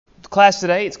class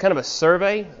today. It's kind of a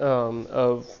survey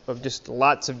of just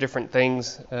lots of different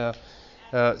things.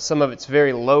 Some of it's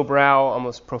very lowbrow,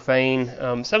 almost profane.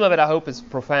 Some of it I hope is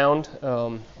profound,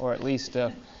 or at least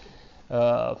a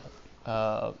little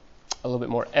bit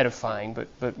more edifying. But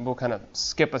we'll kind of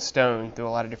skip a stone through a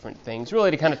lot of different things,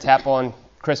 really to kind of tap on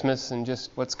Christmas and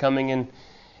just what's coming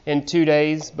in 2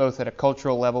 days, both at a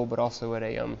cultural level, but also at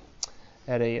a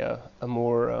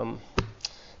more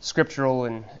scriptural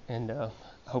and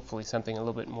hopefully something a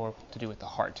little bit more to do with the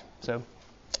heart. So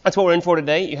that's what we're in for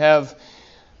today. You have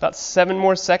about 7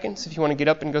 more seconds if you want to get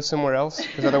up and go somewhere else,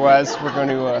 because otherwise we're going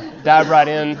to dive right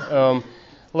in. A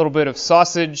little bit of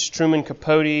sausage, Truman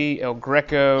Capote, El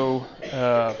Greco,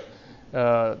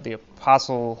 the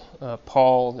Apostle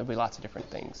Paul. There'll be lots of different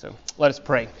things. So let us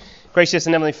pray. Gracious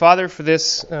and Heavenly Father, for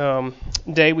this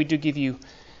day we do give you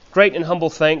great and humble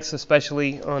thanks,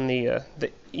 especially on the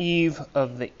eve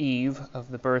of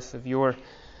the birth of your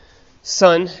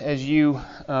Son, as you,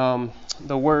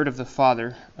 the Word of the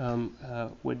Father,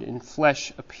 would in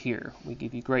flesh appear. We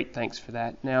give you great thanks for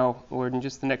that. Now, Lord, in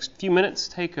just the next few minutes,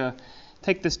 take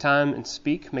this time and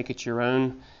speak, make it your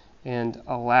own, and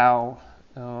allow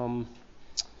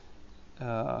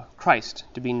Christ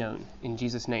to be known. In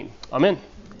Jesus' name, Amen.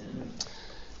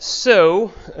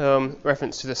 So,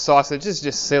 reference to the sausage, this is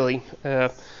just silly,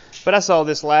 but I saw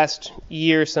this last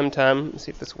year sometime. Let's see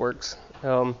if this works.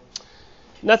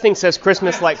 Nothing says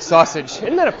Christmas like sausage.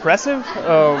 Isn't that oppressive?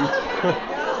 I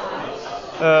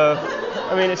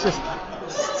mean, it's just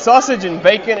sausage and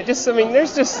bacon.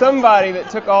 There's just somebody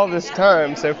that took all this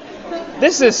time. So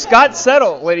this is Scott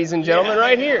Settle, ladies and gentlemen,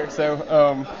 right here.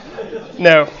 So,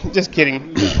 no, just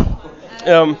kidding.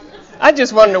 I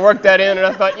just wanted to work that in, and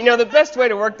I thought, the best way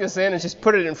to work this in is just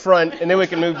put it in front, and then we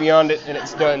can move beyond it, and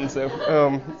it's done. So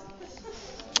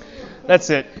that's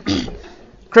it.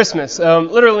 Christmas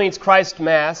literally means Christ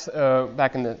Mass.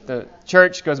 Back in the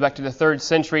church, goes back to the 3rd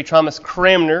century. Thomas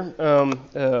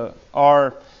Cranmer,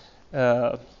 our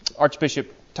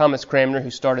Archbishop Thomas Cranmer,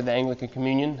 who started the Anglican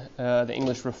Communion, the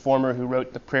English reformer who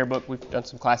wrote the prayer book. We've done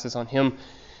some classes on him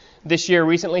this year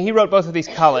recently. He wrote both of these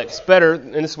collects better,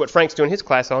 and this is what Frank's doing his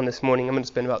class on this morning. I'm going to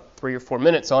spend about 3 or 4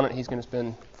 minutes on it. He's going to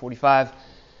spend 45.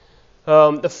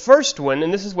 The first one,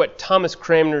 and this is what Thomas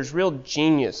Cranmer's real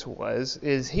genius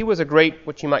is he was a great,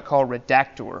 what you might call,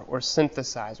 redactor or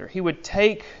synthesizer. He would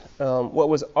take what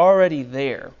was already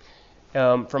there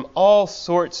from all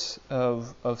sorts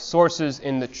of sources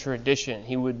in the tradition.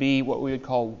 He would be what we would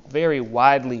call very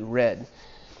widely read,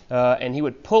 and he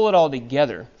would pull it all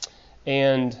together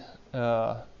and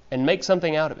make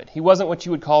something out of it. He wasn't what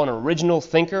you would call an original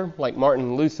thinker like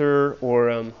Martin Luther or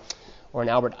an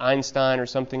Albert Einstein or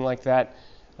something like that.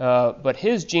 But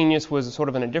his genius was sort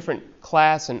of in a different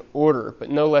class and order, but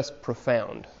no less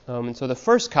profound. And so the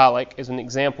first collect is an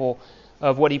example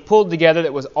of what he pulled together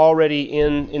that was already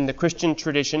in the Christian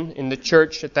tradition, in the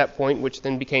church at that point, which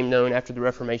then became known after the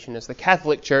Reformation as the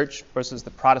Catholic Church versus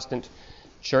the Protestant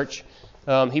Church.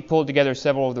 He pulled together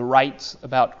several of the rites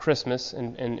about Christmas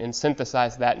and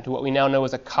synthesized that into what we now know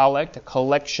as a collect, a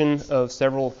collection of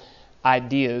several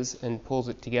ideas, and pulls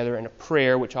it together in a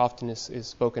prayer, which often is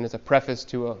spoken as a preface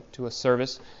to a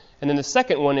service. And then the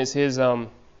second one is his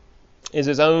own,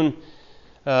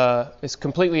 is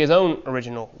completely his own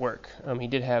original work.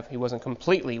 He wasn't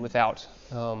completely without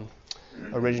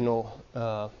original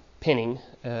penning,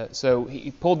 so he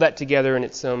pulled that together, and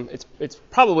it's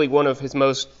probably one of his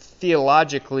most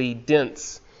theologically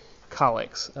dense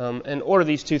collects. And order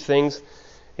these two things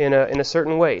in a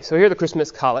certain way. So here are the Christmas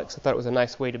collects. I thought it was a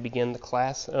nice way to begin the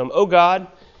class. O God,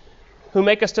 who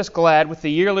makest us glad with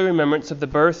the yearly remembrance of the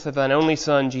birth of thine only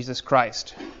Son, Jesus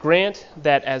Christ, grant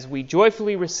that as we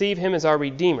joyfully receive him as our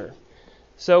Redeemer,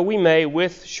 so we may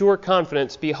with sure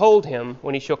confidence behold him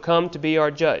when he shall come to be our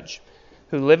judge,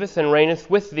 who liveth and reigneth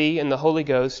with thee in the Holy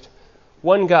Ghost,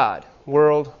 one God,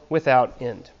 world without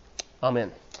end.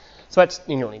 Amen. So that's,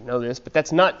 you don't even know this, but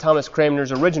that's not Thomas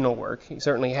Cranmer's original work. He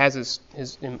certainly has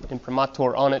his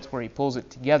imprimatur on it where he pulls it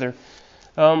together.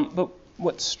 But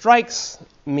what strikes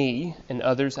me and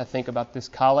others, I think, about this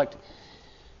collect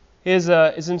is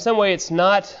in some way it's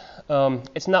not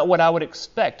what I would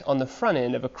expect on the front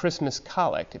end of a Christmas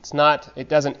collect. It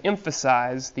doesn't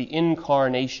emphasize the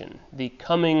incarnation, the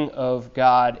coming of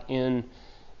God in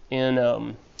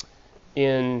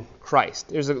Christ.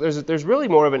 There's really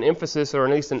more of an emphasis, or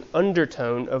at least an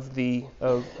undertone of the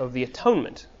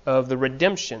atonement, of the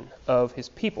redemption of his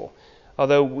people.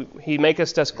 Although he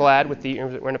maketh us glad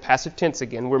we're in a passive tense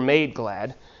again, we're made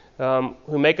glad,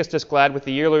 who makest us glad with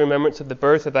the yearly remembrance of the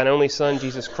birth of thine only Son,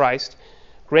 Jesus Christ,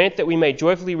 grant that we may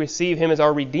joyfully receive him as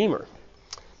our Redeemer,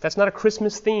 That's not a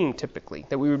Christmas theme, typically,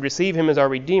 that we would receive him as our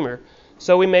Redeemer.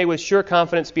 So we may with sure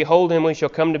confidence behold him when he shall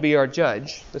come to be our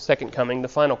judge, the second coming, the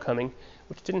final coming,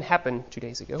 which didn't happen 2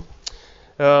 days ago,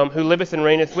 who liveth and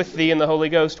reigneth with thee in the Holy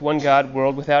Ghost, one God,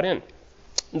 world without end.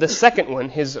 The second one,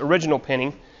 his original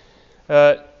penning,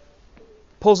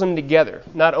 pulls them together.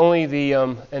 Not only the,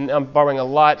 and I'm borrowing a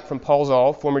lot from Paul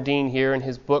Zoll, former dean here, in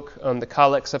his book, The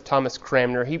Collects of Thomas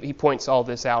Cranmer. He points all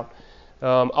this out.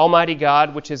 Almighty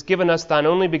God, which has given us thine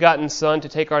only begotten Son to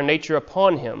take our nature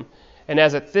upon him, and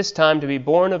as at this time to be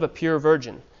born of a pure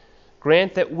virgin,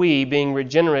 grant that we, being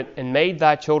regenerate and made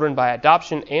thy children by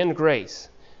adoption and grace,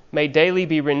 may daily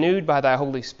be renewed by thy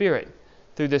Holy Spirit,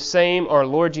 through the same our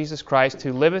Lord Jesus Christ,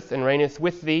 who liveth and reigneth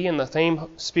with thee in the same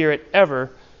Spirit ever,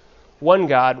 one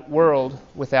God, world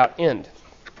without end.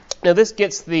 Now this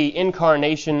gets the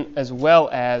incarnation as well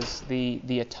as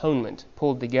the atonement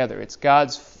pulled together. It's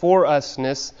God's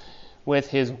for-usness with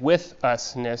his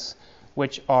with-usness,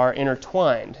 which are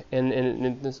intertwined.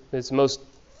 And it's most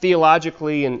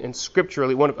theologically and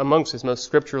scripturally, one amongst his most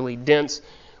scripturally dense,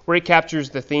 where he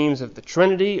captures the themes of the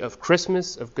Trinity, of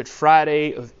Christmas, of Good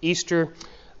Friday, of Easter,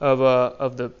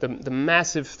 of the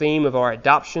massive theme of our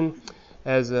adoption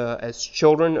as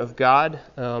children of God,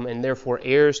 and therefore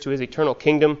heirs to his eternal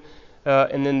kingdom,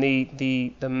 and then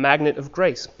the magnet of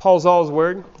grace. Paul Zoll's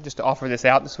word, just to offer this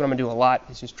out, this is what I'm going to do a lot,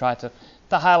 is just try to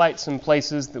highlight some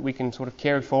places that we can sort of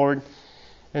carry forward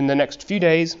in the next few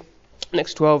days,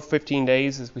 next 12, 15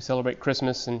 days as we celebrate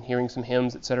Christmas and hearing some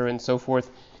hymns, etc., and so forth.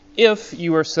 If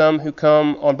you are some who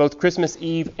come on both Christmas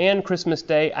Eve and Christmas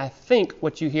Day, I think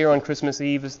what you hear on Christmas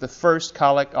Eve is the first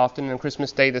collect, often on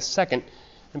Christmas Day the second.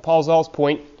 And Paul Zoll's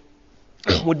point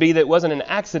would be that it wasn't an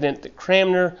accident that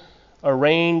Cranmer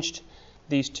arranged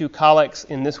these two collects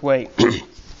in this way.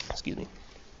 Excuse me.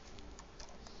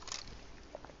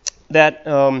 That,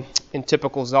 in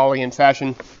typical Zollian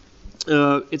fashion,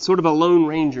 it's sort of a Lone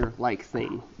Ranger-like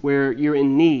thing, where you're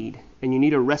in need, and you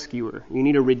need a rescuer, you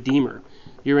need a redeemer,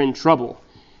 you're in trouble,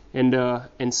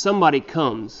 and somebody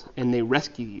comes, and they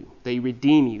rescue you, they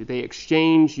redeem you, they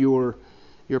exchange your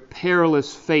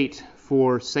perilous fate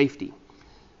for safety.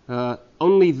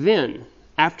 Only then,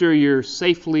 after you're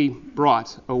safely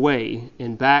brought away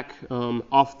and back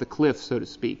off the cliff, so to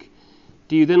speak,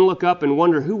 do you then look up and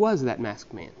wonder, who was that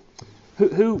masked man?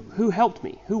 Who helped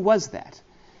me? Who was that?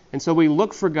 And so we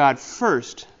look for God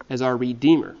first as our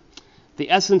Redeemer. The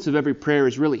essence of every prayer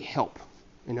is really help,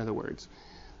 in other words.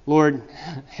 Lord,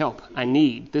 help, I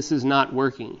need. This is not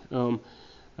working.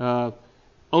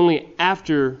 Only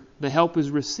after the help is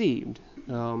received,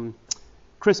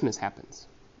 Christmas happens.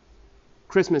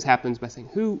 Christmas happens by saying,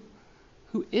 who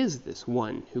is this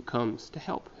one who comes to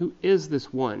help? Who is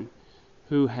this one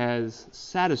who has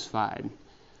satisfied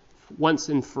once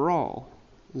and for all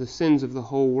the sins of the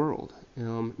whole world?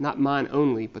 Not mine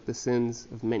only, but the sins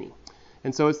of many.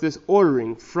 And so it's this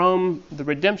ordering from the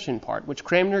redemption part, which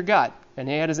Cranmer got, and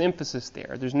he had his emphasis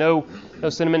there. There's no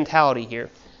sentimentality here,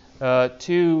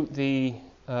 to the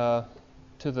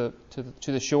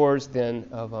shores then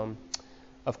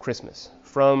of Christmas.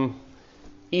 From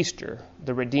Easter,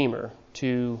 the Redeemer,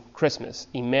 to Christmas,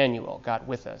 Emmanuel, God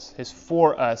with us. His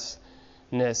for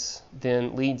usness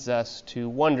then leads us to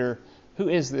wonder, who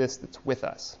is this that's with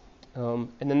us? And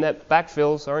then that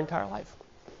backfills our entire life.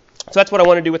 So that's what I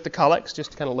want to do with the collects,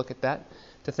 just to kind of look at that,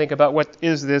 to think about what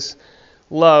is this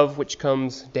love which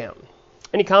comes down.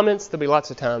 Any comments? There'll be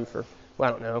lots of time for, well,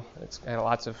 I don't know. It's got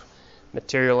lots of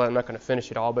material. I'm not going to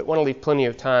finish it all, but want to leave plenty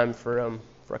of time for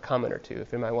a comment or two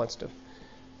if anybody wants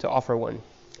to offer one.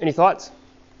 Any thoughts?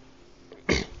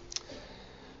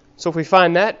 So if we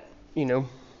find that,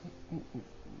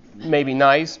 maybe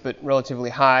nice, but relatively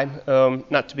high,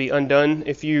 not to be undone.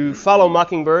 If you follow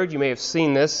Mockingbird, you may have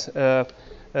seen this.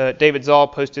 David Zoll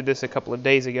posted this a couple of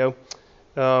days ago.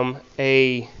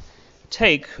 A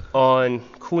take on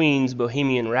Queen's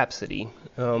Bohemian Rhapsody,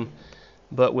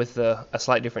 but with a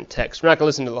slight different text. We're not going to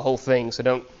listen to the whole thing,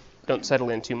 so don't settle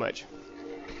in too much.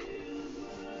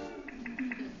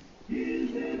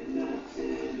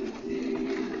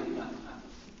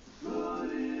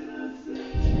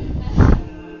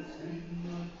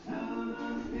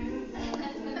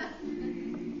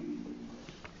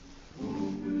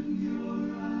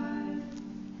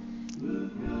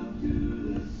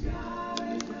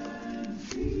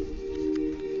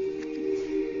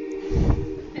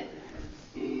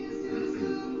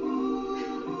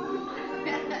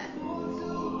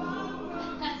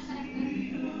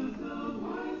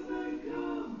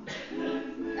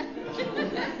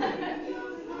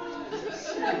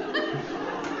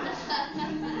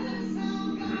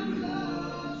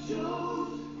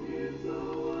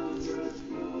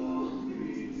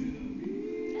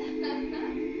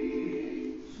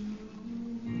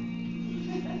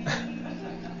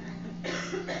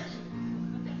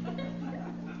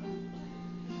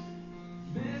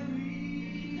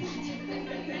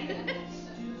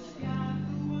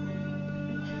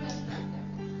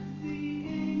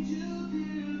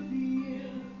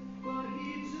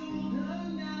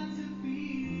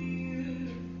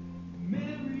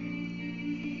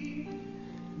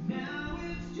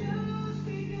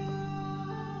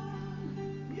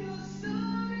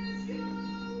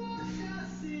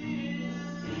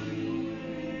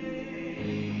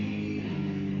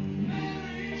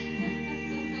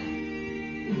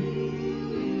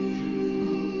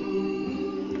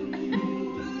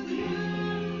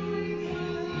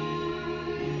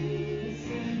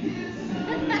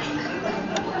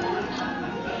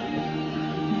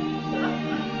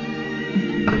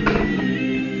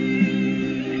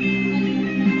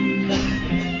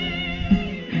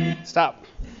 stop.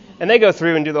 And they go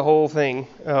through and do the whole thing,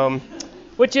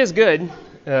 which is good.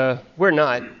 We're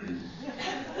not.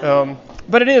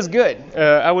 But it is good.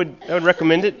 I would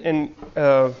recommend it, and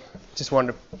just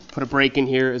wanted to put a break in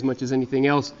here as much as anything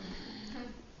else.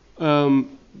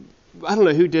 I don't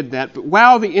know who did that, but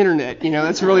wow, the internet,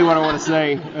 that's really what I want to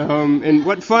say. And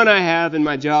what fun I have in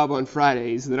my job on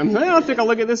Fridays that I'll take a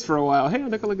look at this for a while. Hey,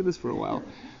 I'll take a look at this for a while.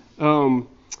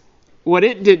 What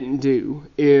it didn't do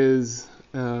is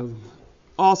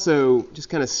also just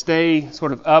kind of stay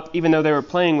sort of up, even though they were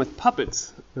playing with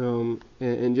puppets,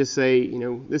 and just say,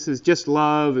 this is just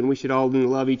love, and we should all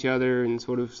love each other, and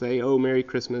sort of say, oh, Merry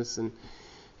Christmas, and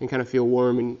kind of feel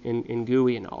warm and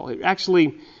gooey and all. It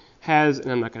actually has,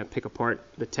 and I'm not going to pick apart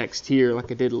the text here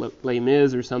like I did Les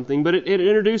Mis or something, but it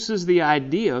introduces the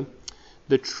idea,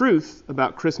 the truth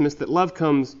about Christmas, that love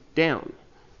comes down.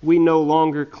 We no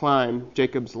longer climb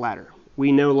Jacob's ladder.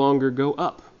 We no longer go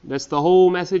up. That's the whole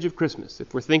message of Christmas.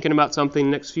 If we're thinking about something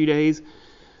the next few days,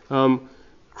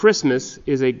 Christmas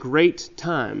is a great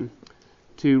time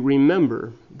to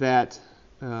remember that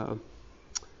God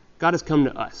has come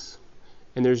to us,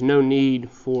 and there's no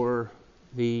need for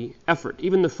the effort,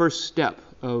 even the first step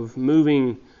of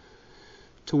moving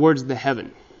towards the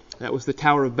heaven. That was the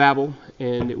Tower of Babel,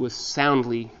 and it was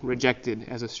soundly rejected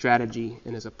as a strategy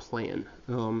and as a plan.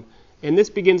 And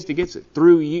this begins to get it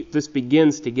through you. This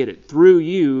begins to get it through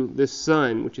you. This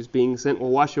Son, which is being sent, will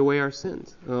wash away our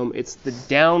sins. It's the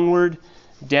downward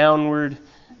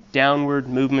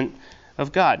movement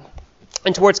of God.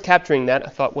 And towards capturing that, I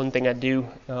thought one thing I'd do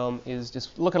is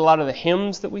just look at a lot of the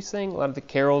hymns that we sing, a lot of the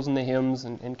carols and the hymns,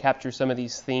 and capture some of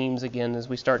these themes again as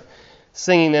we start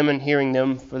singing them and hearing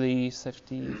them for the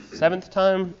 57th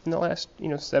time in the last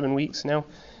 7 weeks now.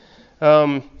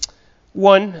 An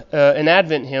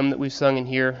Advent hymn that we've sung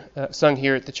here at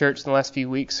the church in the last few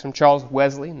weeks from Charles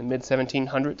Wesley in the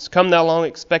mid-1700s. Come thou long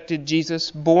expected Jesus,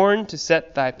 born to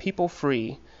set thy people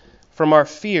free, from our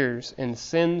fears and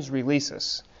sins release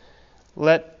us.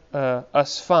 Let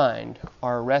us find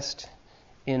our rest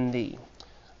in thee.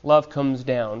 Love comes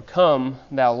down. Come,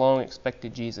 thou long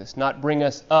expected Jesus. Not bring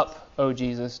us up, O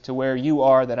Jesus, to where you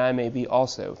are, that I may be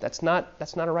also. That's not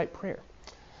a right prayer.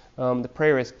 The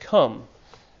prayer is, come,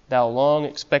 thou long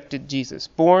expected Jesus,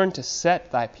 born to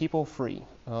set thy people free.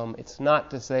 It's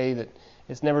not to say that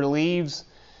it never leaves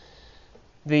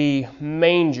the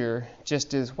manger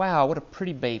just as, wow, what a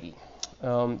pretty baby.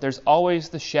 There's always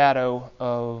the shadow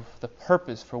of the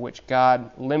purpose for which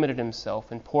God limited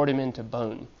himself and poured him into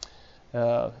bone.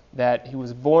 That he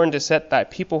was born to set thy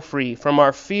people free. From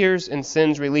our fears and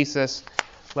sins release us.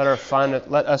 Let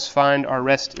us find our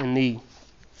rest in thee.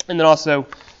 And then also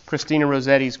Christina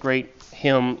Rossetti's great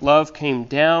hymn, Love Came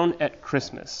Down at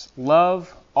Christmas.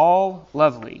 Love all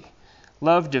lovely.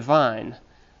 Love divine.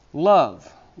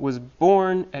 Love was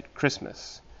born at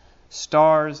Christmas.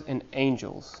 Stars and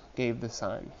angels gave the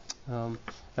sign. And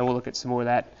we'll look at some more of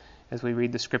that as we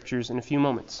read the scriptures in a few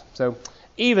moments. So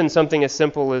even something as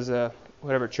simple as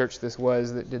whatever church this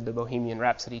was that did the Bohemian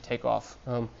Rhapsody takeoff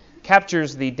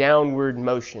captures the downward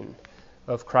motion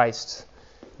of Christ's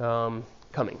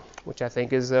coming, which I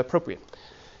think is appropriate.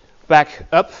 Back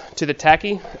up to the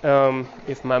tacky.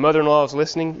 If my mother-in-law is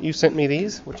listening, you sent me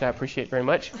these, which I appreciate very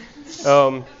much.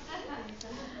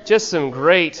 Just some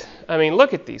great,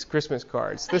 look at these Christmas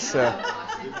cards. This, a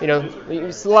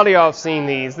lot of y'all have seen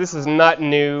these. This is not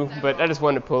new, but I just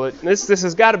wanted to pull it. This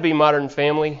has got to be Modern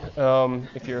Family,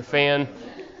 if you're a fan.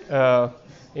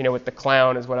 With the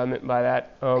clown is what I meant by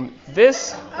that.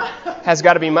 This has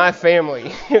got to be my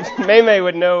family. May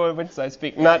would know of which I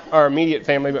speak. Not our immediate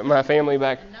family, but my family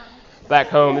back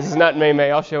home. This is not May.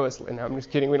 I'll show us. No, I'm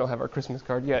just kidding. We don't have our Christmas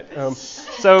card yet.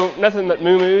 So nothing but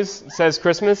moo-moos says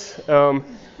Christmas.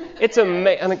 It's I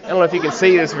don't know if you can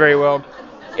see this very well.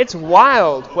 It's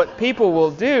wild what people will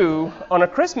do on a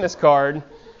Christmas card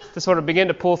to sort of begin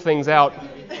to pull things out.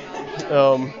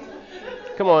 Come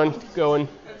on, keep going.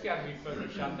 That's got to be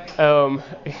Photoshop.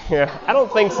 Yeah, I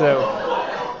don't think so.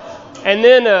 And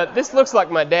then this looks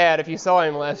like my dad, if you saw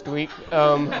him last week,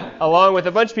 along with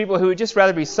a bunch of people who would just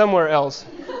rather be somewhere else.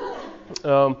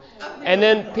 And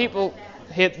then people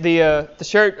hit the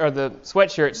shirt, or the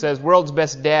sweatshirt says "World's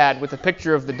Best Dad" with a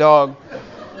picture of the dog.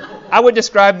 I would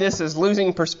describe this as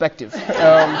losing perspective.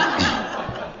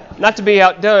 Not to be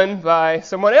outdone by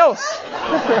someone else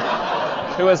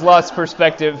who has lost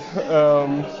perspective.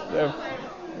 The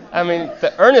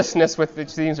earnestness with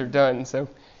which these are done. So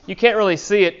you can't really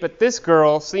see it, but this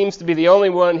girl seems to be the only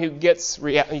one who gets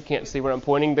you can't see where I'm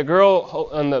pointing. The girl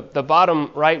on the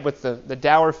bottom right with the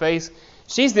dour face,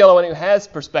 she's the only one who has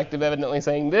perspective, evidently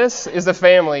saying, this is a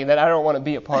family that I don't want to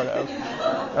be a part of.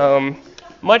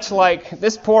 much like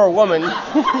this poor woman,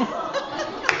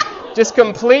 just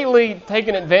completely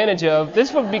taken advantage of.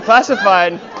 This would be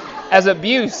classified as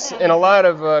abuse in a lot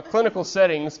of clinical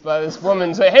settings by this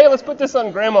woman saying, hey, let's put this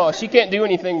on Grandma. She can't do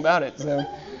anything about it. So,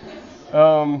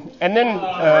 and then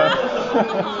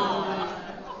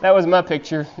that was my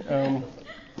picture.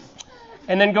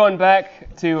 And then going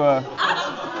back to,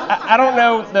 I don't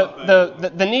know,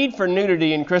 the need for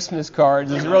nudity in Christmas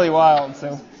cards is really wild.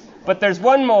 So, but there's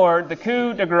one more, the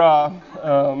coup de grace.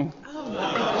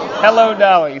 Hello,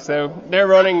 Dolly. So they're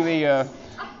running the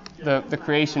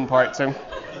creation part. So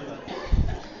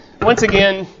once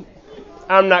again,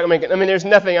 I'm not gonna make it. I mean, there's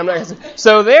nothing. I'm not gonna say.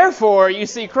 So therefore, you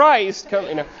see Christ come.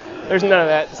 There's none of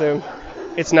that. So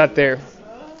it's not there.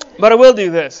 But I will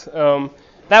do this.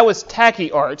 That was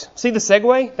tacky art. See the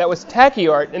segue? That was tacky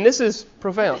art, and this is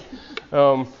profound.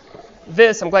 I'm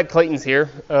glad Clayton's here.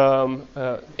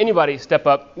 Anybody step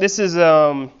up. This is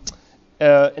an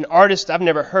artist I've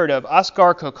never heard of,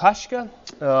 Oskar Kokoschka,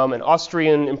 an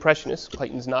Austrian impressionist.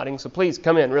 Clayton's nodding, so please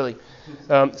come in, really.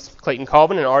 Clayton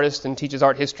Colvin, an artist and teaches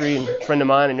art history, and a friend of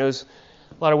mine and knows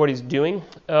a lot of what he's doing.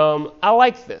 I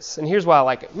like this, and here's why I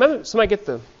like it. Remember, somebody get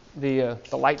the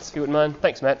lights, if you wouldn't mind.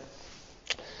 Thanks, Matt.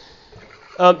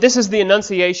 This is the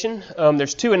Annunciation.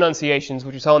 There's two Annunciations,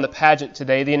 which you saw in the pageant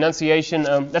today. The Annunciation,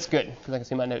 that's good, because I can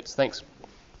see my notes. Thanks.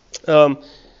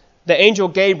 The angel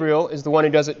Gabriel is the one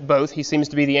who does it both. He seems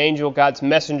to be the angel, God's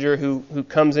messenger, who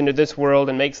comes into this world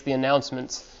and makes the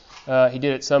announcements. He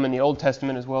did it some in the Old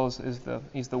Testament as well as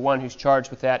he's the one who's charged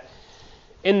with that.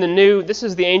 In the New, this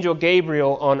is the angel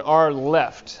Gabriel on our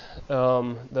left,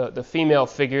 the female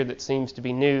figure that seems to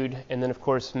be nude, and then, of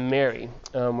course, Mary,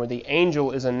 where the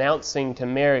angel is announcing to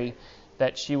Mary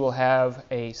that she will have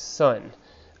a son.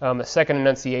 The second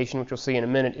Annunciation, which we'll see in a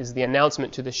minute, is the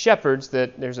announcement to the shepherds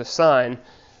that there's a sign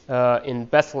in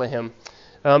Bethlehem.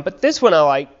 But this one I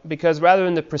like because rather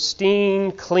than the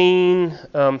pristine, clean,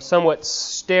 somewhat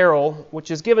sterile,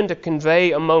 which is given to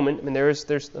convey a moment, I mean, I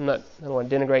don't want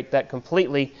to denigrate that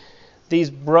completely. These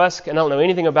brusque, and I don't know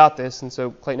anything about this, and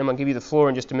so Clayton, I'm going to give you the floor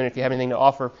in just a minute if you have anything to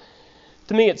offer.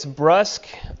 To me, it's brusque,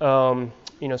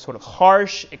 sort of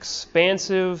harsh,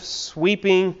 expansive,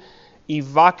 sweeping,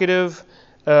 evocative.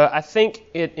 I think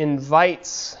it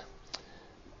invites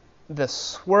the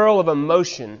swirl of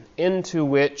emotion into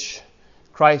which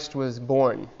Christ was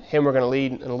born. Hymn we're going to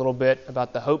lead in a little bit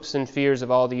about the hopes and fears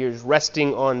of all the years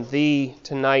resting on thee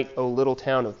tonight, O little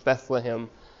town of Bethlehem.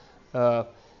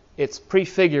 It's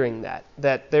prefiguring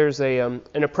that there's an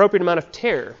appropriate amount of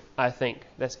terror, I think,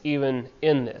 that's even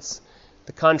in this.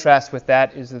 The contrast with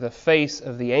that is the face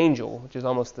of the angel, which is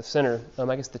almost the center,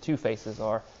 I guess the two faces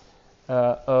are,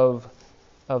 of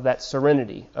that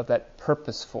serenity, of that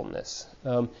purposefulness.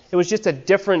 It was just a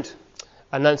different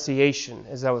Annunciation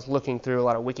as I was looking through a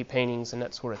lot of wiki paintings and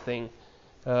that sort of thing,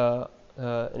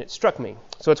 and it struck me.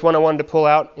 So it's one I wanted to pull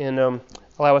out and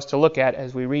allow us to look at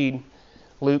as we read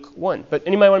Luke 1. But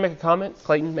anybody want to make a comment?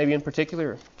 Clayton, maybe in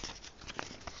particular?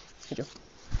 Hey, Joe.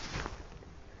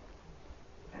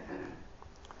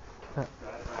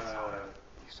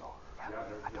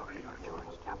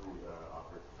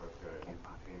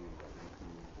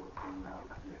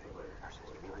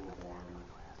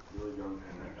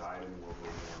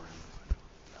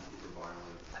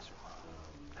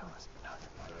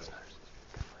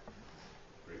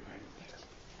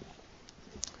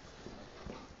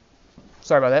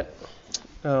 Sorry about that.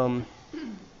 I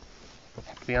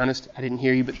have to be honest, I didn't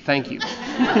hear you, but thank you.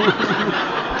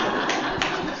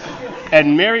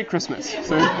 And Merry Christmas.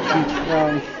 So,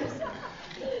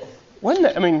 what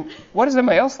does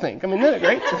everybody else think? I mean, isn't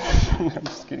that great? I'm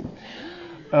just kidding.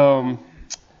 Well,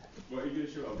 you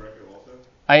did show El Greco also?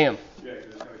 I am. Yeah,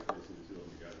 it's kind of crazy to see what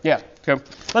we got. Yeah. So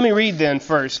let me read then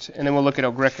first, and then we'll look at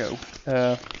El Greco.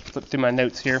 Flip through my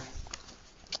notes here.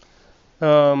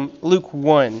 Luke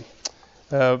 1.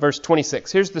 Verse 26.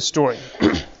 Here's the story.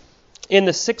 In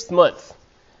the 6th month,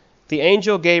 the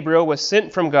angel Gabriel was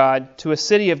sent from God to a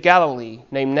city of Galilee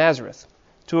named Nazareth,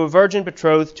 to a virgin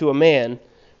betrothed to a man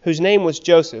whose name was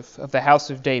Joseph of the house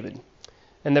of David,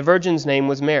 and the virgin's name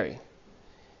was Mary.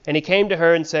 And he came to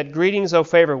her and said, Greetings, O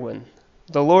favored one,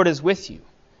 the Lord is with you.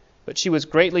 But she was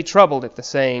greatly troubled at the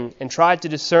saying, and tried to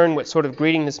discern what sort of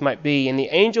greeting this might be. And the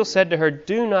angel said to her,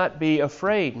 Do not be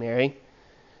afraid, Mary,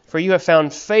 for you have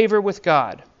found favor with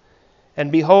God. And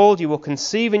behold, you will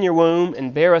conceive in your womb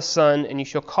and bear a son, and you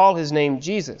shall call his name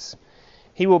Jesus.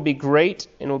 He will be great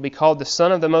and will be called the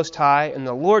Son of the Most High, and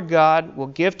the Lord God will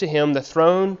give to him the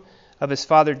throne of his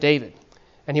father David.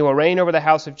 And he will reign over the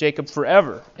house of Jacob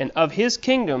forever, and of his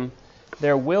kingdom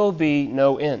there will be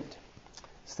no end.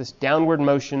 It's this downward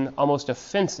motion, almost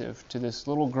offensive to this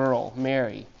little girl,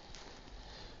 Mary.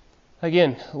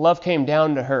 Again, love came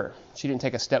down to her. She didn't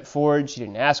take a step forward. She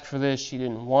didn't ask for this. She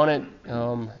didn't want it.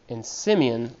 And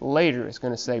Simeon later is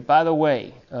going to say, by the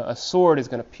way, a sword is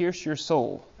going to pierce your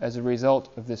soul as a result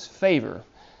of this favor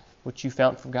which you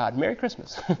found from God. Merry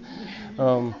Christmas.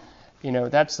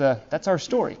 That's our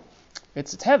story.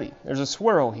 It's heavy. There's a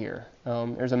swirl here.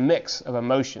 There's a mix of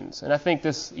emotions. And I think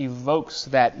this evokes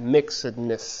that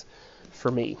mixedness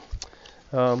for me.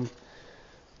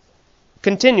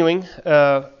 Continuing,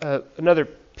 another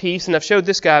piece, and I've showed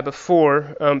this guy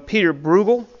before, Peter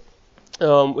Bruegel.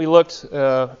 We looked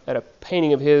at a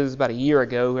painting of his about a year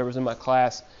ago, whoever was in my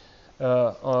class,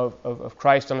 of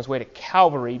Christ on his way to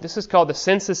Calvary. This is called the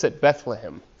Census at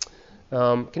Bethlehem.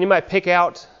 Can anybody pick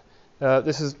out,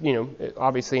 this is,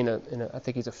 obviously I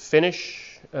think he's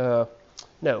a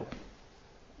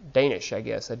Danish, I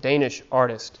guess, a Danish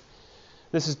artist.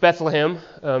 This is Bethlehem.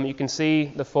 You can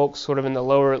see the folks sort of in the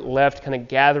lower left kind of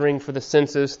gathering for the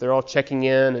census. They're all checking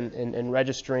in and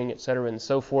registering, et cetera, and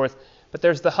so forth. But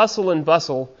there's the hustle and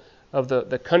bustle of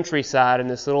the countryside in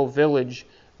this little village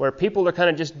where people are kind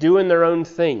of just doing their own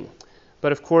thing.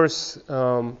 But of course,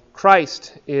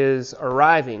 Christ is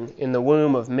arriving in the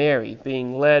womb of Mary,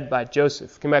 being led by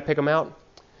Joseph. Can I pick them out?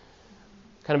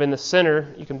 Kind of in the center.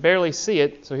 You can barely see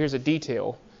it, so here's a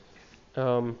detail.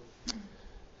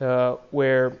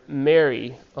 Where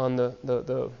Mary on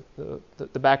the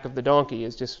back of the donkey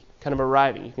is just kind of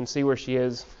arriving. You can see where she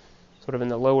is sort of in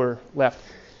the lower left.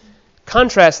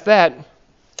 Contrast that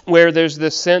where there's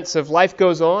this sense of life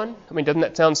goes on. I mean, doesn't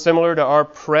that sound similar to our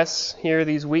press here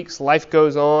these weeks? Life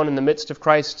goes on in the midst of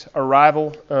Christ's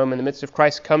arrival, in the midst of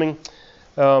Christ's coming.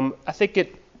 I think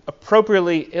it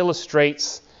appropriately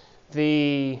illustrates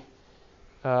the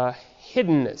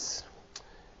hiddenness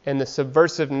and the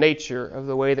subversive nature of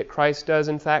the way that Christ does,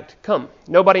 in fact, come.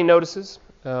 Nobody notices.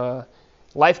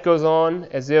 Life goes on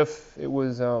as if it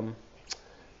was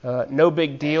no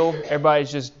big deal.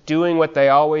 Everybody's just doing what they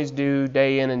always do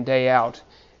day in and day out.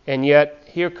 And yet,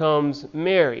 here comes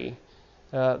Mary,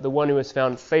 the one who has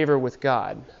found favor with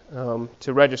God,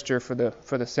 to register for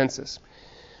the census.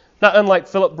 Not unlike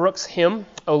Philip Brooks' hymn,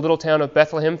 O Little Town of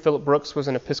Bethlehem. Philip Brooks was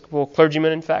an Episcopal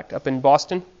clergyman, in fact, up in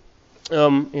Boston.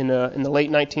 In the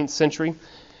late 19th century.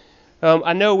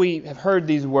 I know we have heard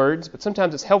these words, but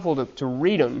sometimes it's helpful to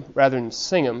read them rather than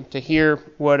sing them, to hear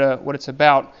what it's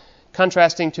about,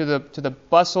 contrasting to the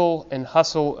bustle and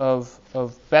hustle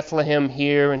of Bethlehem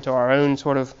here into our own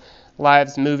sort of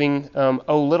lives moving.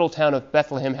 O little town of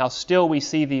Bethlehem, how still we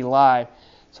see thee lie.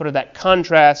 Sort of that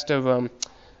contrast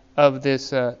of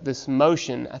this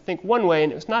motion. I think one way,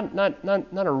 and it's not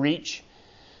a reach,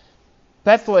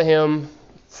 Bethlehem,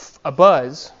 a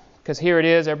buzz, because here it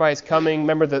is, everybody's coming.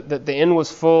 Remember, the inn was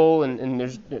full, and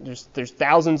there's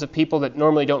thousands of people that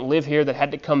normally don't live here that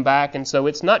had to come back, and so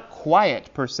it's not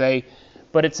quiet per se,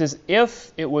 but it's as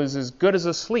if it was as good as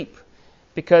asleep,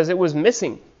 because it was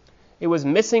missing. It was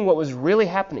missing what was really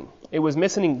happening. It was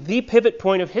missing the pivot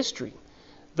point of history,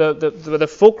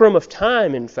 the fulcrum of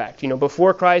time, in fact,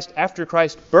 before Christ, after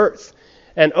Christ's birth.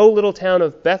 And O little town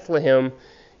of Bethlehem,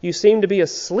 you seem to be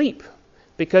asleep,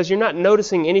 because you're not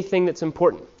noticing anything that's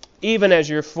important, even as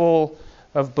you're full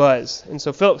of buzz. And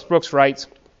so Phillips Brooks writes,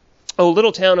 O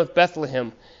little town of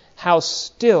Bethlehem, how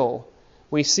still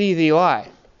we see thee lie.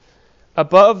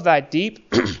 Above thy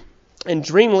deep and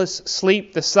dreamless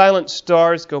sleep the silent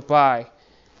stars go by,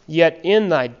 yet in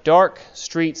thy dark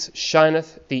streets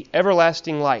shineth the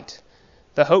everlasting light.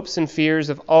 The hopes and fears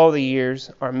of all the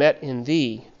years are met in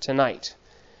thee tonight.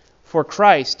 For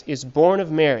Christ is born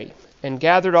of Mary, and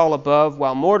gathered all above,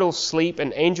 while mortals sleep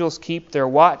and angels keep their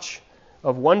watch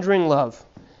of wondering love.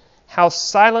 How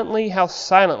silently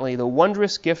the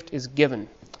wondrous gift is given.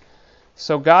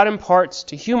 So God imparts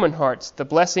to human hearts the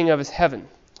blessing of his heaven.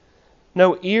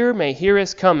 No ear may hear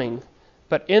his coming,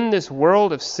 but in this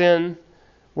world of sin,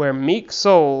 where meek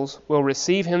souls will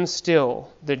receive him still,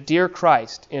 the dear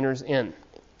Christ enters in.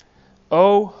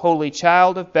 O holy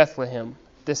child of Bethlehem,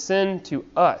 descend to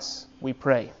us, we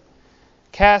pray.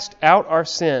 Cast out our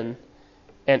sin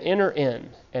and enter in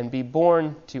and be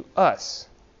born to us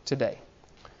today.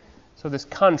 So this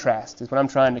contrast is what I'm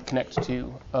trying to connect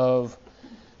to, of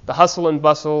the hustle and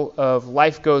bustle of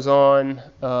life goes on,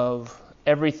 of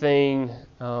everything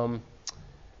on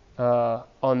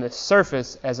the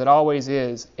surface as it always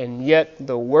is, and yet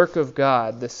the work of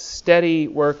God, the steady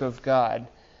work of God,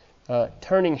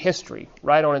 turning history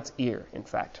right on its ear, in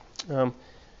fact. For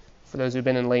those who've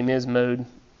been in Les Mis mode,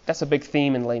 that's a big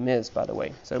theme in Les Mis, by the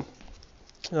way.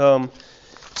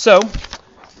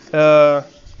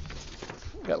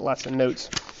 Got lots of notes.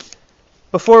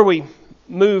 Before we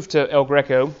move to El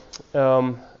Greco,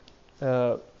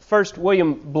 first,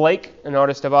 William Blake, an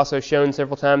artist I've also shown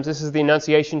several times. This is the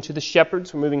Annunciation to the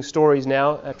Shepherds. We're moving stories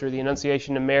now after the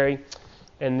Annunciation to Mary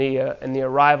and the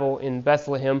arrival in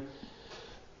Bethlehem.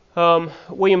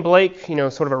 William Blake,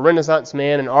 sort of a Renaissance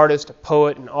man, an artist, a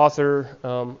poet, an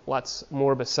author, lots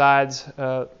more besides.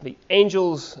 The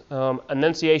angel's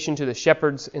annunciation to the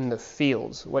shepherds in the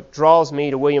fields. What draws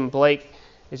me to William Blake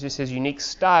is just his unique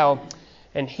style.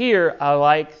 And here I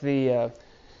like the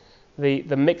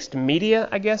mixed media,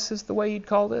 I guess is the way you'd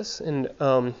call this. And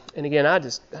again, I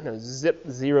know zip,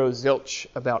 zero, zilch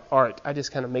about art. I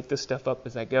just kind of make this stuff up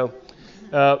as I go.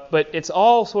 But it's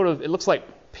all sort of, it looks like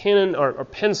pen or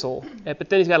pencil, but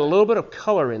then he's got a little bit of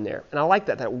color in there. And I like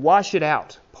that wash it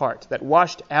out part, that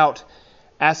washed out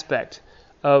aspect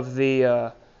of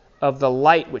the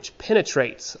light which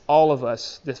penetrates all of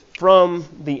us from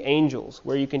the angels,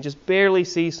 where you can just barely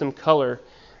see some color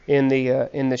in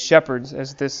the shepherds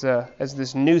as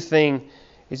this new thing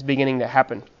is beginning to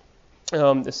happen.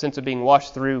 The sense of being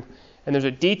washed through. And there's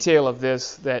a detail of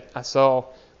this that I saw,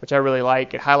 which I really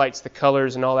like. It highlights the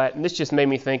colors and all that. And this just made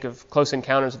me think of Close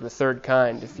Encounters of the Third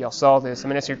Kind, if y'all saw this. I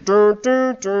mean, it's here, it's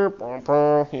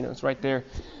right there.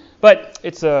 But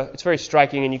it's very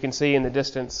striking, and you can see in the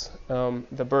distance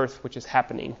the birth which is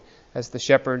happening as the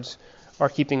shepherds are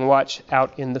keeping watch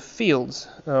out in the fields.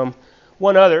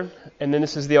 One other, and then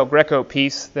this is the El Greco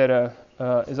piece that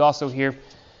is also here.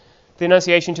 The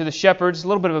Annunciation to the Shepherds, a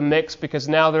little bit of a mix because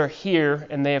now they're here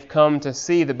and they have come to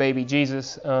see the baby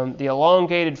Jesus. The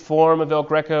elongated form of El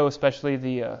Greco, especially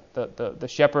the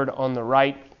shepherd on the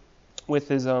right with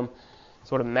his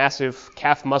sort of massive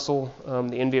calf muscle,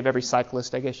 the envy of every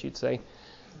cyclist, I guess you'd say.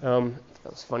 That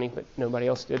was funny, but nobody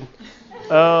else did.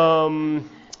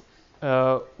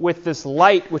 With this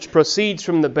light which proceeds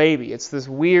from the baby. It's this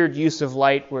weird use of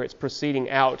light where it's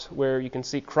proceeding out, where you can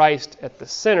see Christ at the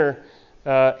center.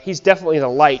 He's definitely the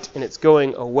light, and it's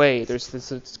going away.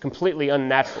 It's completely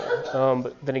unnatural.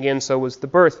 But then again, so was the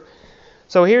birth.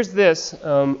 So here's this.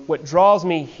 What draws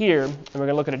me here, and we're going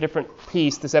to look at a different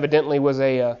piece. This evidently was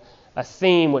a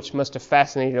theme which must have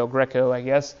fascinated El Greco, I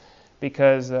guess,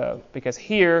 because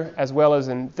here, as well as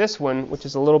in this one, which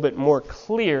is a little bit more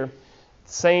clear,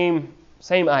 same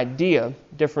idea,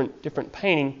 different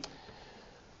painting.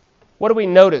 What do we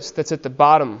notice that's at the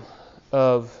bottom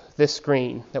of this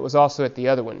screen that was also at the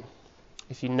other one?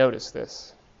 If you notice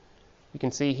this, you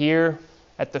can see here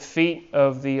at the feet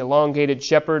of the elongated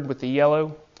shepherd with the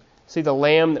yellow, see the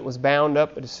lamb that was bound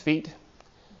up at his feet,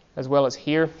 as well as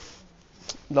here,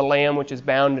 the lamb which is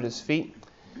bound at his feet.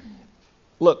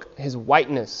 Look, his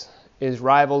whiteness is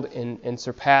rivaled and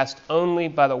surpassed only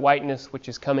by the whiteness which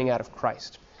is coming out of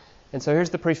Christ. And so here's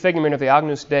the prefigurement of the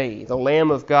Agnus Dei, the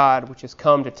Lamb of God, which has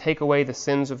come to take away the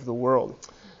sins of the world.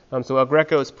 So El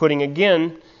Greco is putting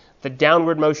again the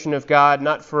downward motion of God,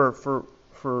 not for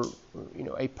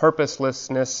a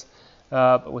purposelessness,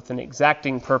 but with an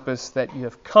exacting purpose that you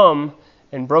have come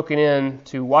and broken in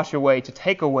to wash away, to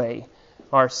take away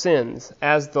our sins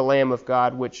as the Lamb of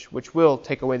God, which will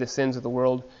take away the sins of the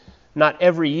world, not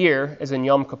every year, as in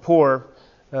Yom Kippur,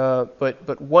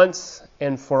 but once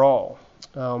and for all,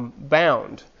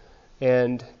 bound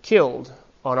and killed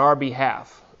on our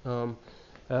behalf.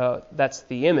 That's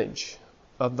the image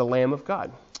of the Lamb of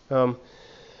God.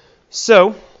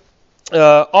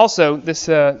 Also, this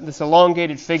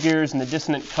elongated figures and the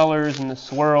dissonant colors and the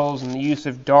swirls and the use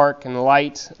of dark and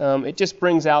light, it just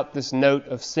brings out this note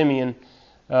of Simeon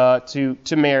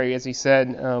to Mary, as he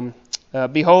said,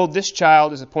 "Behold, this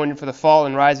child is appointed for the fall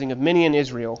and rising of many in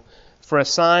Israel, for a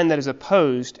sign that is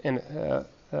opposed and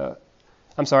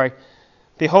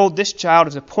Behold, this child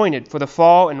is appointed for the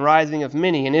fall and rising of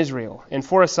many in Israel, and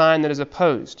for a sign that is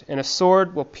opposed, and a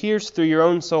sword will pierce through your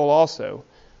own soul also,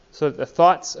 so that the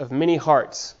thoughts of many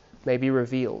hearts may be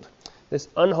revealed." This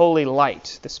unholy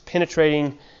light, this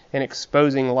penetrating and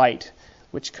exposing light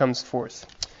which comes forth.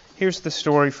 Here's the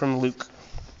story from Luke.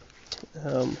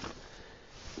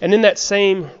 And in that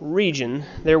same region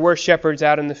there were shepherds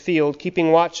out in the field,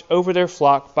 keeping watch over their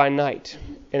flock by night.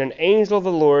 And an angel of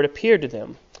the Lord appeared to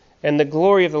them, and the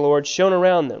glory of the Lord shone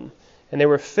around them, and they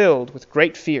were filled with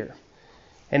great fear.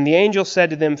 And the angel said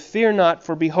to them, "Fear not,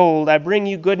 for behold, I bring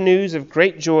you good news of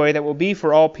great joy that will be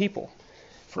for all people.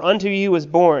 For unto you is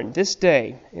born this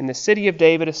day in the city of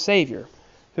David a Savior,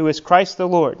 who is Christ the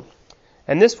Lord.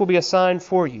 And this will be a sign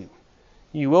for you.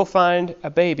 You will find a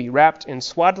baby wrapped in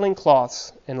swaddling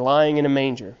cloths and lying in a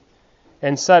manger."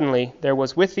 And suddenly there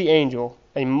was with the angel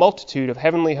a multitude of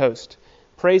heavenly hosts,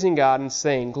 praising God and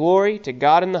saying, "Glory to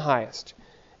God in the highest,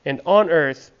 and on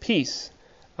earth peace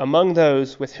among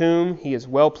those with whom he is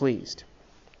well pleased."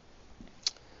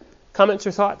 Comments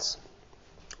or thoughts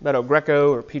about El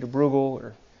Greco or Peter Bruegel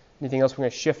or anything else? We're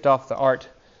going to shift off the art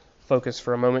focus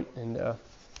for a moment and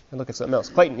look at something else.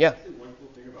 Clayton, yeah. One cool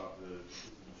thing about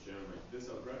this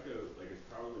El Greco, like, it's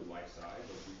probably life-size,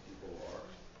 like these people are,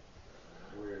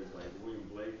 whereas like William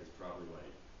Blake is probably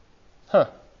like,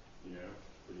 you know,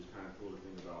 which is kind of cool to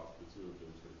think about the two of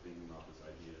them sort of thinking about this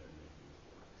idea and making this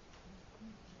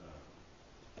work.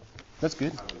 That's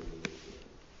good.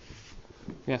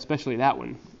 Yeah, especially that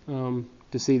one.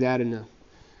 To see that in a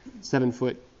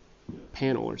 7-foot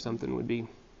panel or something would be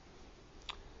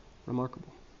remarkable.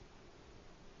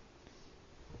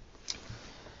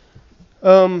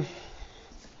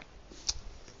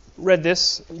 Read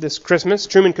this Christmas,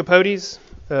 Truman Capote's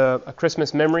A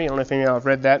Christmas Memory. I don't know if any of y'all have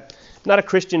read that. Not a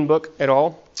Christian book at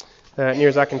all, near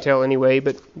as I can tell anyway,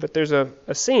 but there's a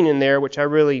scene in there which I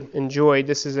really enjoyed.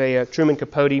 This is a Truman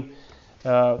Capote,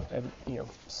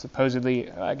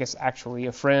 supposedly, I guess actually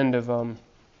a friend of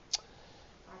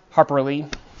Harper Lee.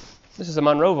 This is a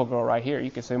Monroeville girl right here. You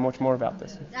could say much more about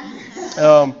this.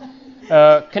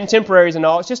 Contemporaries and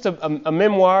all. It's just a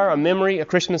memoir, a memory, a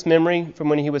Christmas memory from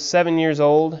when he was 7 years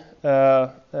old.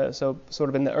 So sort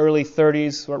of in the early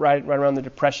 30s, right around the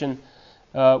Depression,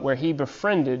 where he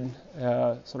befriended,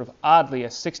 sort of oddly, a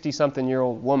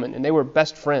 60-something-year-old woman, and they were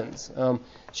best friends.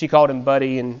 She called him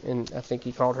Buddy, and I think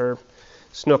he called her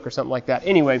Snook or something like that.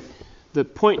 Anyway, the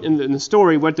point in the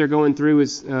story, what they're going through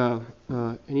is,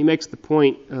 and he makes the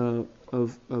point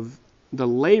of the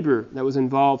labor that was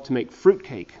involved to make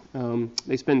fruitcake.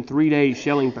 They spend 3 days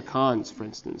shelling pecans, for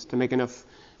instance, to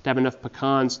have enough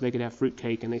pecans so they could have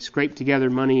fruitcake, and they scrape together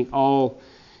money all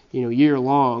year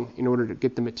long in order to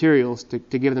get the materials to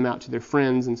give them out to their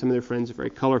friends, and some of their friends are very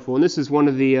colorful. And this is one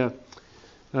of the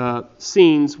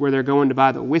scenes where they're going to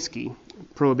buy the whiskey,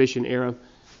 Prohibition era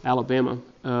Alabama,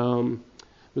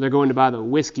 where they're going to buy the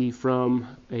whiskey from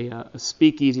a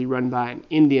speakeasy run by an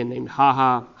Indian named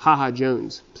Ha Ha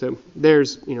Jones. So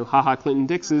there's Ha Ha Clinton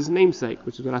Dix's namesake,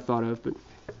 which is what I thought of. But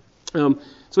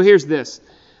so here's this.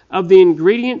 Of the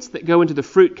ingredients that go into the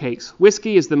fruitcakes,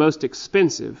 whiskey is the most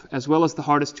expensive as well as the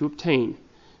hardest to obtain.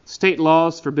 State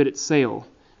laws forbid its sale,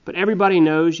 but everybody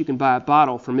knows you can buy a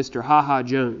bottle from Mr. Ha Ha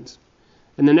Jones.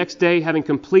 And the next day, having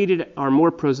completed our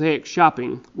more prosaic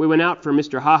shopping, we went out for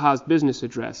Mr. Ha Ha's business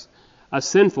address, a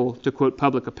sinful, to quote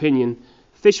public opinion,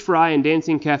 fish fry and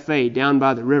dancing cafe down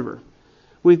by the river.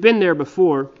 We've been there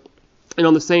before and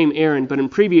on the same errand, but in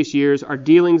previous years our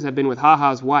dealings have been with Ha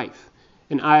Ha's wife,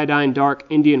 an iodine-dark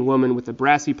Indian woman with a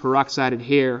brassy peroxided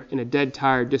hair and a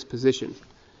dead-tired disposition.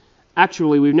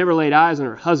 Actually, we've never laid eyes on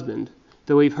her husband,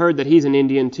 though we've heard that he's an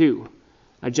Indian too,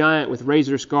 a giant with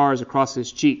razor scars across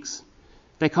his cheeks.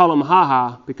 They call him Ha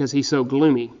Ha because he's so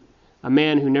gloomy, a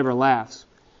man who never laughs.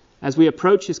 As we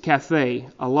approach his cafe,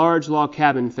 a large log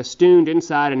cabin festooned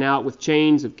inside and out with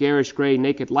chains of garish gray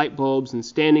naked light bulbs, and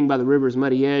standing by the river's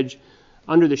muddy edge,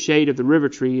 under the shade of the river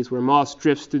trees where moss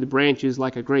drifts through the branches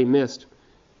like a gray mist,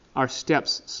 our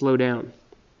steps slow down.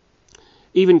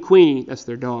 Even Queenie, that's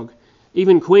their dog,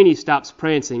 even Queenie stops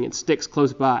prancing and sticks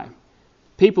close by.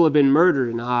 People have been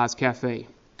murdered in Ha Ha's cafe,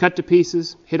 cut to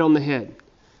pieces, hit on the head.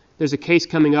 There's a case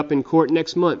coming up in court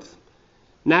next month.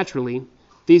 Naturally,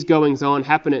 these goings-on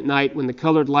happen at night when the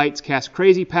colored lights cast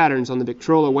crazy patterns on the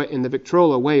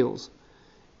Victrola whales.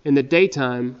 In the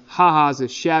daytime, Ha Ha's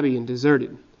is shabby and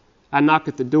deserted. I knock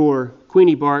at the door.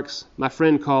 Queenie barks. My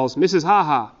friend calls, "Mrs. Ha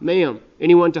Ha, ma'am,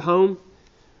 anyone to home?"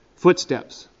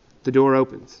 Footsteps. The door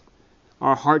opens.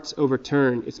 Our hearts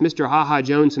overturn. It's Mr. Ha Ha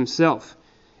Jones himself.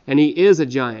 And he is a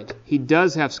giant. He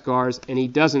does have scars, and he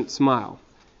doesn't smile.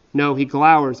 No, he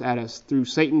glowers at us through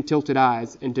Satan-tilted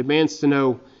eyes and demands to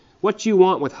know, "What you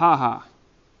want with Ha Ha?"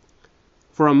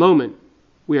 For a moment,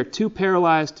 we are too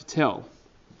paralyzed to tell.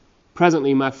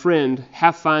 Presently, my friend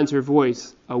half finds her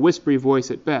voice, a whispery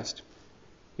voice at best.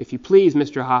 "If you please,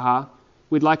 Mr. Ha Ha,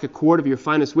 we'd like a quart of your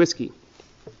finest whiskey."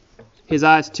 His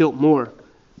eyes tilt more.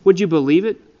 Would you believe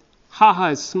it? Ha Ha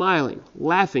is smiling,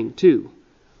 laughing too.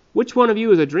 "Which one of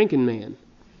you is a drinking man?"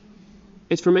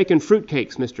 "It's for making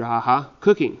fruitcakes, Mr. Ha Ha,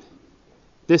 cooking."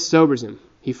 This sobers him.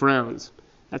 He frowns.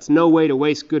 That's no way to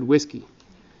waste good whiskey.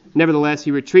 Nevertheless,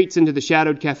 he retreats into the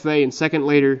shadowed cafe and seconds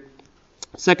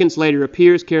later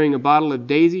appears carrying a bottle of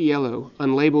daisy yellow,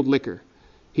 unlabeled liquor.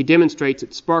 He demonstrates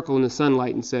its sparkle in the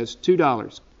sunlight and says,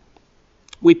 $2.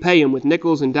 We pay him with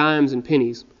nickels and dimes and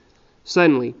pennies.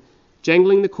 Suddenly,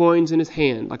 jangling the coins in his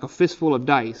hand like a fistful of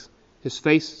dice, his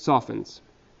face softens.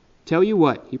 "Tell you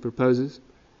what," he proposes,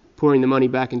 pouring the money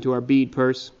back into our bead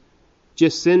purse.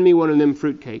 "Just send me one of them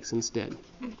fruitcakes instead."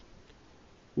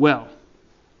 "Well,"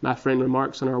 my friend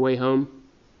remarks on our way home,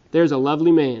 "there's a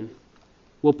lovely man."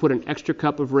 we'll put an extra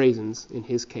cup of raisins in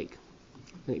his cake.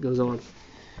 And it goes on.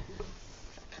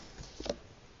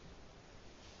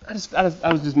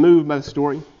 I was just moved by the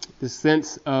story. This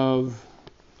sense of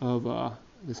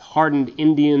this hardened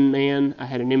Indian man. I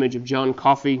had an image of John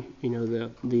Coffey,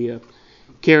 the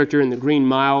character in The Green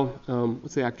Mile.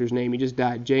 What's the actor's name? He just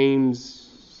died.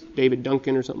 James David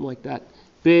Duncan or something like that.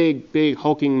 Big,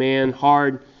 hulking man,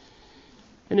 hard,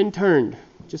 and then turned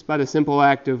just by the simple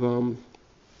act of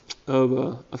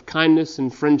kindness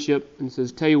and friendship, and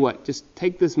says, "Tell you what, just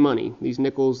take this money, these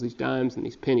nickels, these dimes, and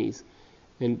these pennies,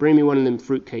 and bring me one of them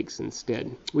fruitcakes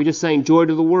instead." We just sang "Joy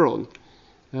to the World."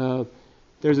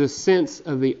 There's a sense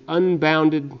of the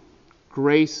unbounded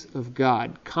grace of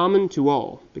God, common to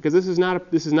all, because this is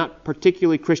not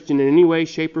particularly Christian in any way,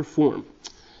 shape, or form.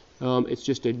 It's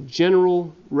just a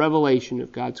general revelation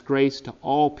of God's grace to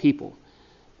all people.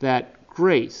 That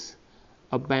grace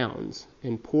abounds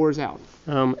and pours out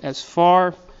as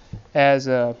far as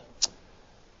the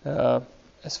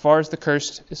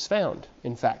cursed is found.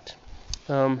 In fact,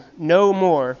 no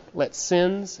more let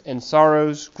sins and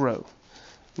sorrows grow,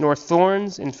 nor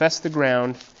thorns infest the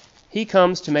ground. He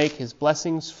comes to make his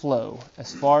blessings flow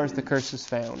as far as the curse is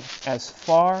found. As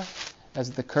far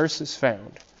as the curse is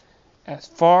found. As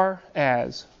far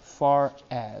as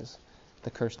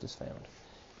the curse is found.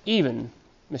 Even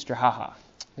Mr. Haha.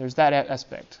 There's that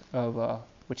aspect of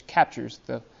which captures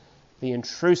the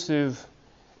intrusive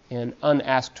and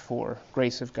unasked for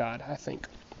grace of God, I think.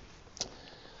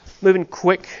 Moving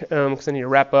quick, because I need to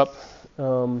wrap up.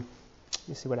 Let me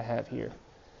see what I have here.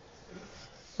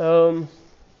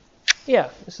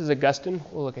 This is Augustine.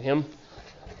 We'll look at him.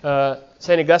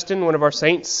 St. Augustine, one of our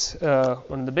saints,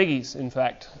 one of the biggies, in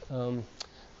fact.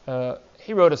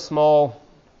 He wrote a small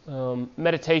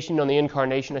meditation on the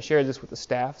Incarnation. I shared this with the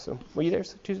staff. So, were you there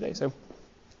Tuesday? So,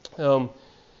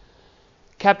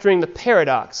 capturing the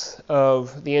paradox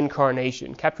of the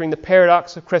Incarnation, capturing the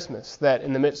paradox of Christmas, that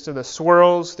in the midst of the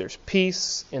swirls, there's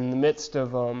peace. In the midst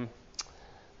of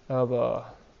a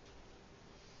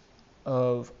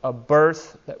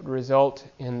birth that would result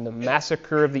in the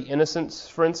massacre of the innocents,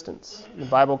 for instance. The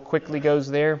Bible quickly goes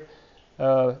there.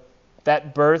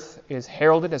 That birth is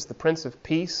heralded as the Prince of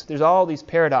Peace. There's all these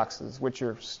paradoxes which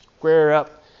are square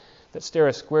up, that stare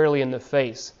us squarely in the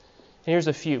face. And here's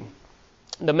a few.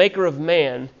 The maker of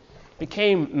man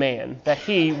became man, that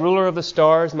he, ruler of the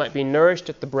stars, might be nourished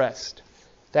at the breast,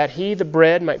 that he, the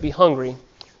bread, might be hungry,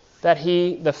 that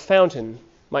he, the fountain,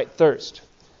 might thirst,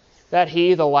 that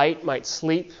he, the light, might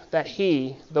sleep, that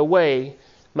he, the way,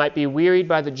 might be wearied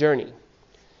by the journey,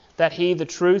 that he, the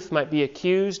truth, might be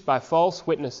accused by false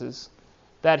witnesses,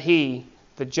 that he,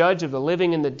 the judge of the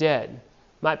living and the dead,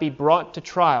 might be brought to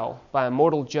trial by a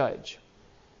mortal judge,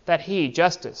 that he,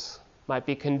 justice, might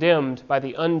be condemned by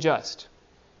the unjust,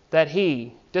 that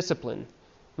he, discipline,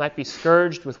 might be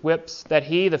scourged with whips, that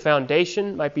he, the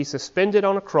foundation, might be suspended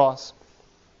on a cross,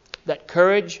 that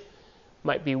courage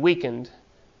might be weakened,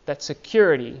 that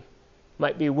security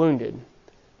might be wounded,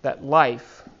 that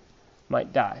life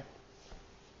might die.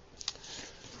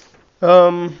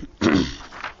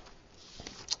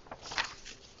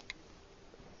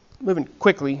 Moving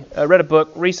quickly, I read a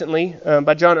book recently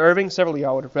by John Irving. Several of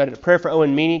y'all would have read it. A Prayer for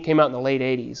Owen Meany came out in the late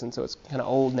 80s, and so it's kind of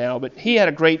old now. But he had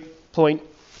a great point,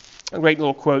 a great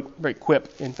little quote, very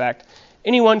quip, in fact.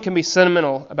 Anyone can be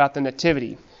sentimental about the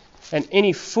Nativity, and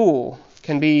any fool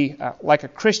can be like a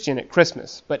Christian at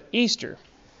Christmas. But Easter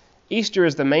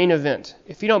is the main event.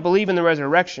 If you don't believe in the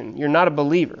resurrection, you're not a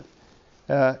believer.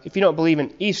 If you don't believe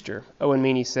in Easter, Owen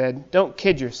Meany said, don't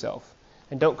kid yourself,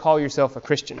 and don't call yourself a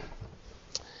Christian.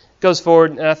 Goes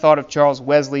forward, and I thought of Charles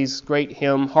Wesley's great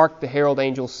hymn, Hark the Herald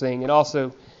Angels Sing. It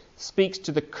also speaks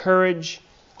to the courage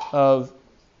of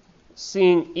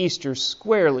seeing Easter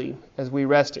squarely as we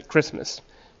rest at Christmas.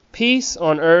 Peace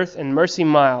on earth and mercy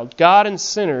mild, God and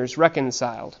sinners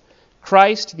reconciled.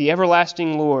 Christ, the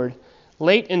everlasting Lord,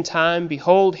 late in time,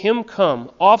 behold him come,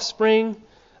 offspring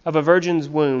of a virgin's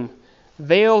womb,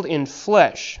 veiled in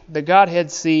flesh, the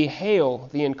Godhead see, hail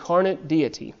the incarnate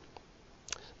deity.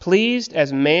 Pleased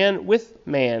as man with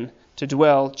man to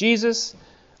dwell, Jesus,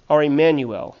 our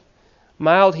Emmanuel.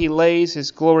 Mild he lays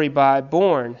his glory by,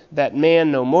 born that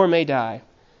man no more may die.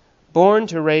 Born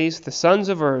to raise the sons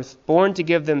of earth, born to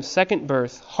give them second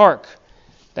birth. Hark,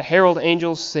 the herald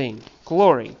angels sing,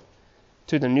 glory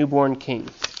to the newborn King.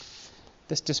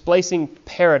 This displacing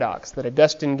paradox that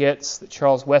Augustine gets, that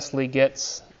Charles Wesley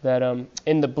gets, that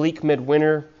in the bleak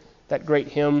midwinter, that great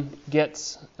hymn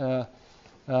gets,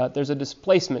 there's a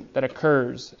displacement that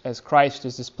occurs as Christ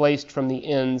is displaced from the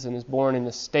inns and is born in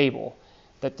a stable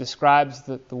that describes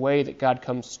the way that God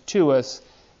comes to us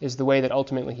is the way that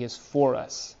ultimately he is for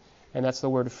us. And that's the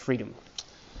word of freedom.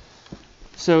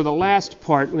 So the last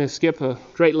part, we're going to skip a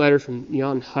great letter from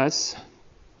Jan Hus.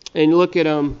 And look at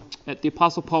the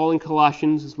Apostle Paul in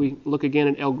Colossians as we look again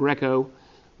at El Greco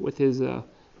with his the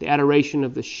adoration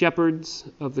of the shepherds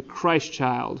of the Christ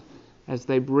child as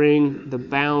they bring the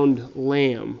bound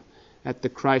lamb at the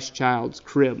Christ child's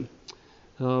crib.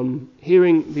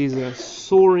 Hearing these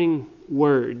soaring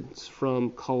words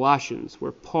from Colossians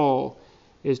where Paul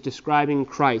is describing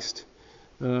Christ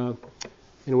in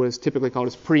what is typically called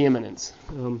his preeminence.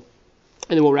 And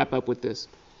then we'll wrap up with this.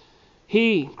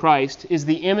 He, Christ, is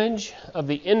the image of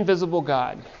the invisible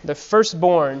God, the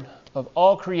firstborn of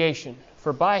all creation.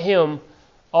 For by him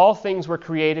all things were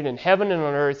created in heaven and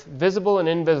on earth, visible and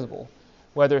invisible,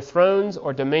 whether thrones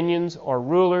or dominions or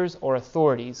rulers or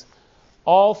authorities.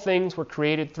 All things were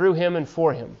created through him and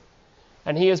for him.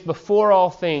 And he is before all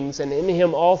things, and in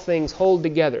him all things hold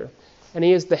together. And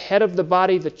he is the head of the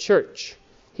body, the church.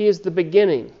 He is the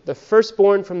beginning, the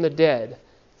firstborn from the dead,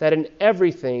 that in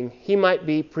everything he might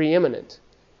be preeminent.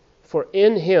 For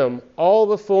in him all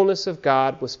the fullness of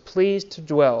God was pleased to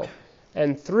dwell,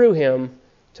 and through him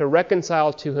to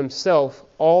reconcile to himself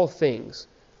all things,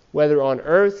 whether on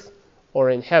earth or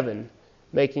in heaven,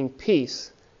 making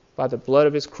peace by the blood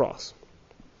of his cross.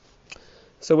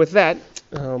 So with that,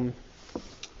 maybe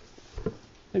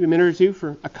a minute or two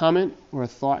for a comment or a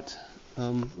thought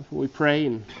before we pray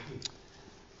and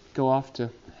go off to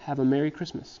have a Merry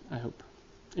Christmas, I hope.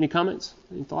 Any comments?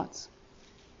 Any thoughts?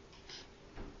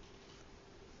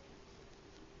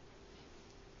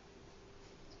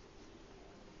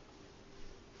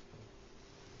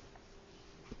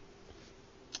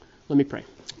 Let me pray.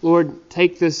 Lord,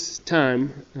 take this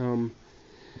time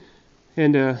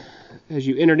and as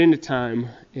you entered into time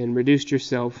and reduced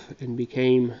yourself and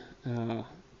became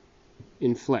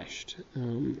enfleshed.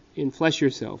 Enflesh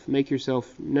yourself. Make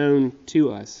yourself known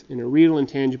to us in a real and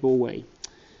tangible way,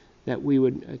 that we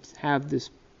would have this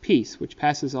peace which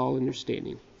passes all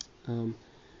understanding.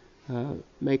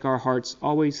 Make our hearts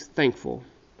always thankful,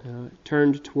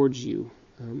 turned towards you,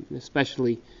 and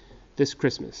especially this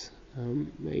Christmas.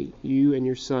 May you and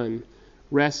your Son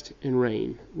rest and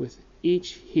reign with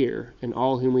each here and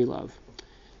all whom we love.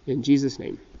 In Jesus'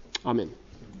 name, amen.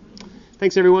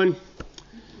 Thanks, everyone.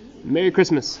 Merry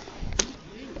Christmas.